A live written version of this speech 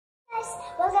guys!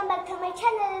 Welcome back to my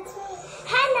channel. It's me,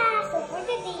 Hanna. So for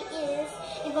today is,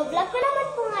 i-vlog ko naman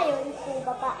po ngayon kung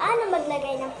paano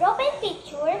maglagay ng profile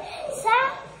picture sa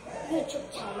YouTube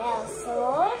channel.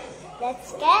 So,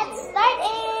 let's get started!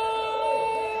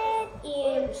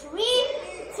 In 3, 2,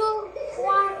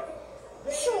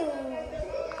 1, shoot!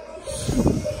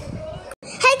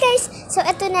 Hi guys! So,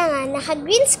 eto na nga,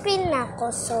 naka-green screen na ako.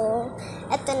 So,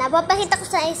 eto na, papakita ko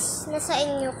sa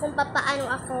inyo kung paano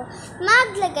ako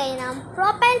maglagay ng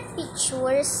profile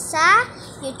picture sa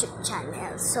YouTube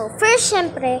channel. So, first,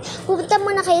 syempre, pupunta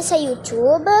muna kayo sa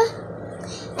YouTube.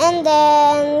 And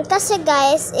then, kasi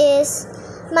guys, is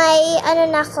may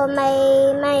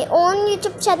own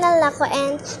YouTube channel na ako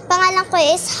and pangalan ko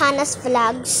is Hanna's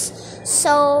Vlogs.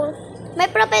 So, may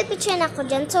profile picture na ako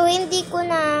dyan. So, hindi ko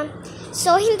na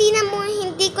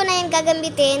yan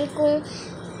gagamitin kung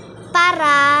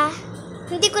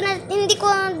hindi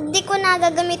ko na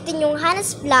gagamitin yung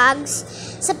Hanna's Vlogs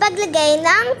sa paglagay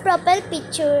ng profile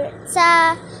picture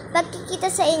sa pagkikita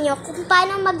sa inyo kung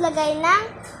paano maglagay ng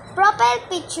profile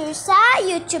picture sa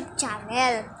YouTube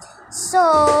channel. So,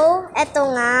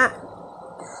 eto nga.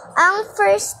 Ang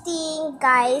first thing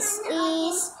guys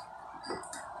is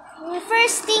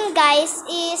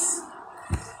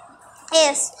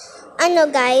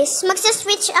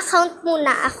magsa-switch account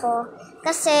muna ako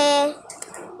kasi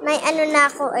may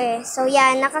na ako eh. So,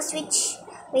 yan, naka-switch.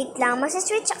 Wait lang,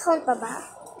 magsa-switch account pa ba?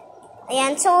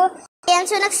 Ayan, so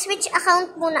nag-switch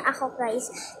account muna ako,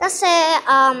 guys. Kasi,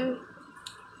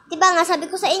 diba nga, sabi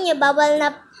ko sa inyo, bawal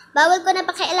ko na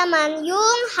pakialaman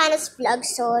yung Hanna's Vlog.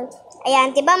 So,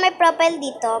 ayan, diba may profile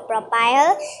dito,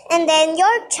 profile, and then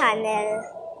your channel.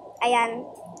 Ayan.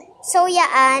 So,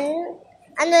 yan,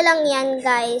 lang yan,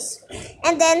 guys.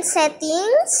 And then,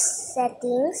 settings,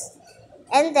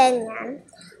 and then yan.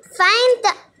 Find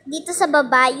dito sa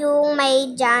baba yung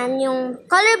may dyan, yung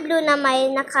color blue na may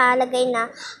nakalagay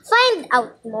na find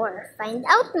out more. Find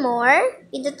out more.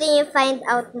 Pindutin yung find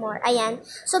out more. Ayan.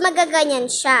 So,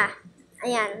 magaganyan siya.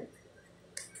 Ayan.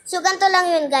 So, ganito lang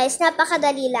yun, guys.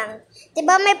 Napakadali lang.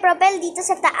 Diba may profile dito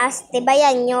sa taas? Diba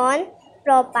yan yun?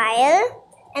 Profile.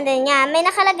 And then, yan. May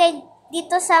nakalagay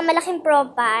dito sa malaking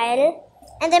profile.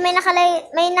 And then,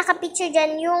 may naka-picture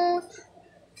dyan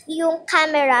yung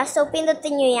camera. So,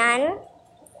 pindutin nyo yan.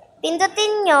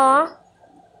 Pindutin nyo.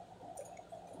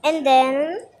 And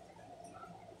then,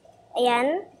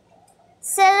 ayan.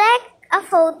 Select a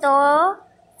photo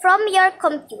from your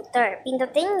computer.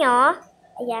 Pindutin nyo.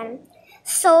 Ayan.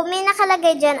 So, may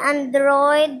nakalagay dyan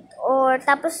Android or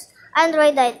tapos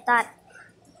Android dot.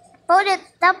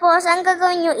 Tapos, ang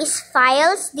gagawin nyo is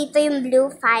files. Dito yung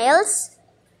blue files.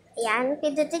 Ayan.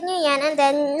 Pindutin nyo yan. And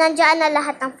then, nandiyan na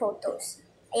lahat ng photos.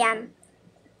 Ayan.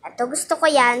 Ito, gusto ko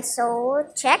yan. So,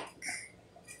 check.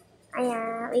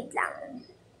 Ayan. Wait lang.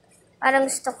 Parang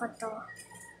gusto ko to.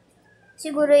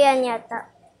 Siguro yan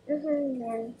yata.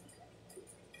 Yan.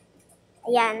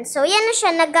 Ayan. So, yan na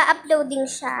siya. Nag-uploading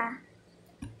siya.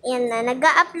 Ayan na.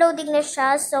 Nag-uploading na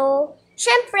siya. So,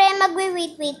 syempre,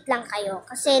 magwi-wait lang kayo.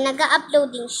 Kasi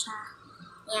nag-uploading siya.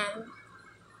 Ayan.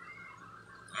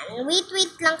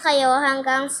 Wait lang kayo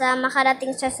hanggang sa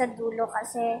makarating siya sa dulo.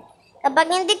 Kasi,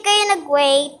 kapag hindi kayo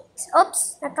nag-wait,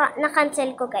 oops,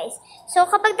 na-cancel ko guys. So,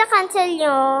 kapag na-cancel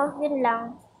nyo, yun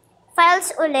lang. Files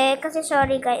uli, kasi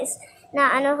sorry guys,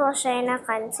 na ko siya,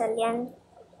 na-cancel yan.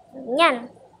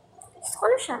 Yan. Gusto ko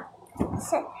na siya.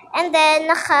 And then,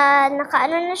 naka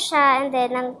na siya, and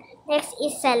then, next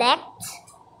is select.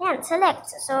 Yan, select.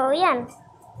 So, yan.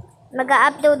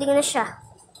 Mag-uploading na siya.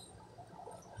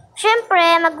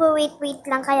 Siyempre, mag-wait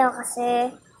lang kayo kasi,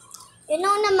 you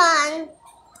know naman,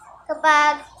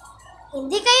 kapag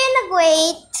hindi kayo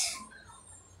nag-wait,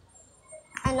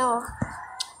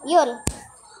 yun.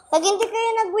 Pag hindi kayo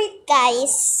nag-wait,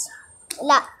 guys,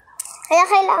 wala. Kaya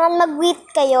kailangan mag-wait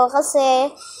kayo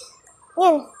kasi,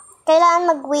 yun,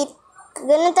 kailangan mag-wait.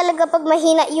 Ganun talaga pag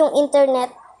mahina yung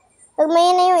internet. Pag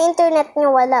mahina yung internet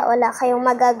nyo, wala kayong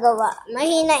magagawa.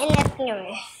 Mahina yung net nyo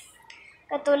eh.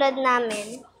 Katulad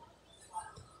namin,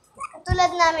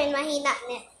 mahina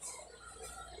net.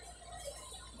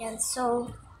 Yan, so,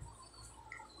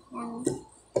 yan,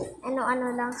 ano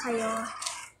lang kayo.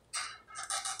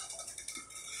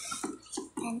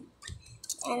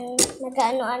 And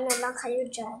nag-ano lang kayo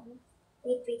dyan.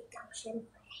 Wait lang,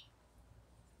 syempre.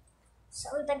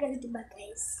 So, ang tagal, diba,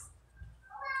 guys?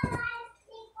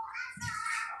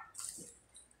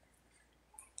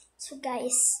 So,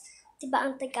 guys, diba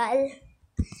ang tagal?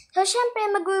 So, syempre,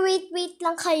 mag-wait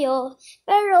lang kayo.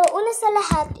 Pero, una sa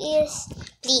lahat is,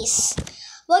 please,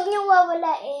 huwag niyong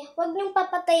wawala eh. Huwag niyong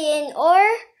papatayin or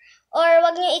or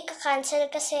wag nyo i-cancel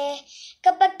kasi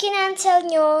kapag kinancel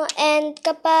nyo and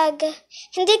kapag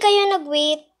hindi kayo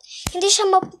nag-wait, hindi siya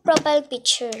ma-profile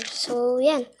picture. So,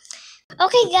 yan.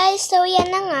 Okay guys, so yan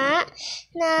na nga.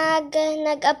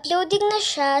 Nag-uploading na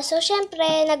siya. So, syempre,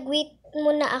 nag-wait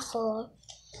muna ako.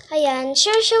 Ayan.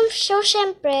 So,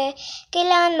 syempre,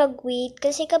 kailangan mag-wait.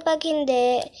 Kasi kapag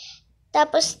hindi,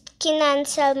 tapos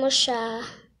kinancel mo siya,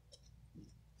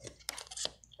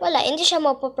 wala, hindi siya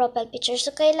mo-profile picture.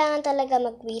 So, kailangan talaga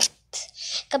mag-wait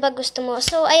kapag gusto mo.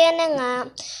 So, ayan na nga.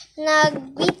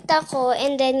 Nag-wait ako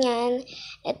and then yan.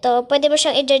 Ito, pwede mo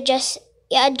siyang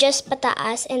i-adjust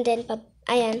pataas and then,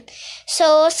 ayan.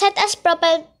 So, set as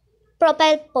profile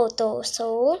photo.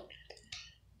 So,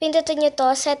 pindutin nyo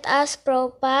to, set as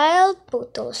profile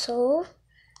photo. So,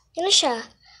 yun na siya.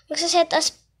 Magsa-set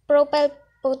as profile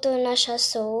photo na siya.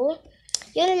 So,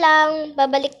 yun lang.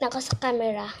 Babalik na ako sa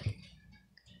camera.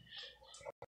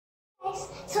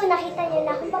 So, nakita niyo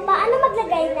na kung paano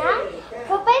maglagay ng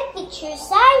profile picture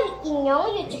sa inyong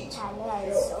YouTube channel.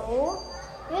 So,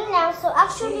 yun lang. So,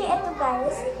 actually, ito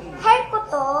guys, hair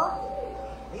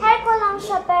ko lang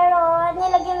siya, pero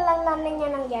nilagyan lang namin niya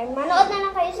ng yarn. Manood na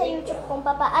lang kayo sa YouTube kung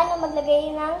paano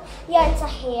maglagay ng yarn sa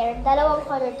hair. Dalawang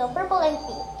color to, purple and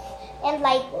pink. And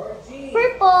light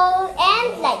purple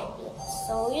and light pink.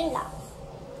 So, yun lang.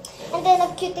 And then,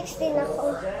 nag-cutex din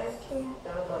ako.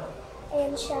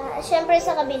 Ayan siya. Siyempre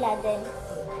sa kabila din.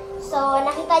 So,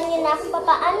 nakita niyo na kung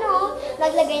paano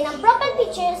maglagay ng profile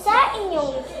picture sa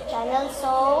inyong YouTube channel.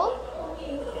 So,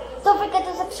 don't forget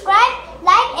to subscribe,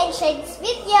 like, and share this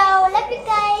video. Love you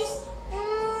guys!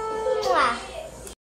 Mwah!